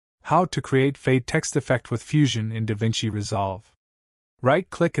How to create fade text effect with Fusion in Davinci Resolve.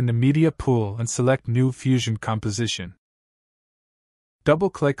 Right-click in the media pool and select New Fusion Composition.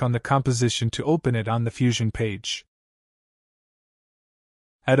 Double-click on the composition to open it on the Fusion page.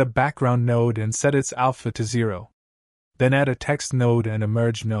 Add a background node and set its alpha to 0. Then add a text node and a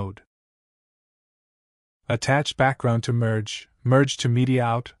merge node. Attach background to merge, merge to media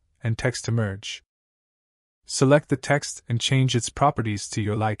out, and text to merge. Select the text and change its properties to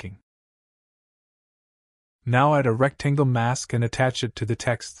your liking. Now add a rectangle mask and attach it to the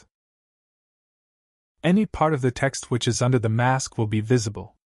text. Any part of the text which is under the mask will be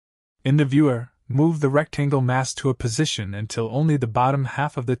visible. In the viewer, move the rectangle mask to a position until only the bottom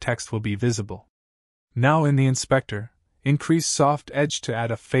half of the text will be visible. Now in the inspector, increase soft edge to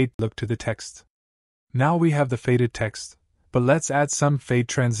add a fade look to the text. Now we have the faded text, but let's add some fade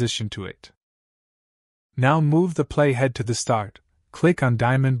transition to it. Now move the playhead to the start, click on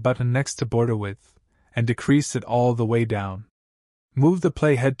diamond button next to border width, and decrease it all the way down. Move the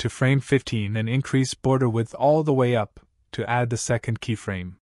playhead to frame 15 and increase border width all the way up, to add the second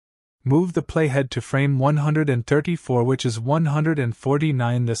keyframe. Move the playhead to frame 134, which is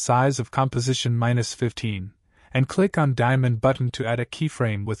 149, the size of composition -15, and click on diamond button to add a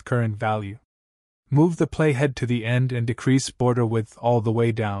keyframe with current value. Move the playhead to the end and decrease border width all the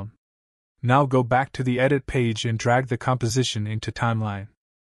way down. Now go back to the edit page and drag the composition into timeline.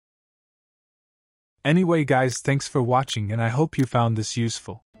 Anyway guys, thanks for watching and I hope you found this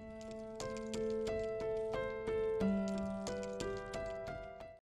useful.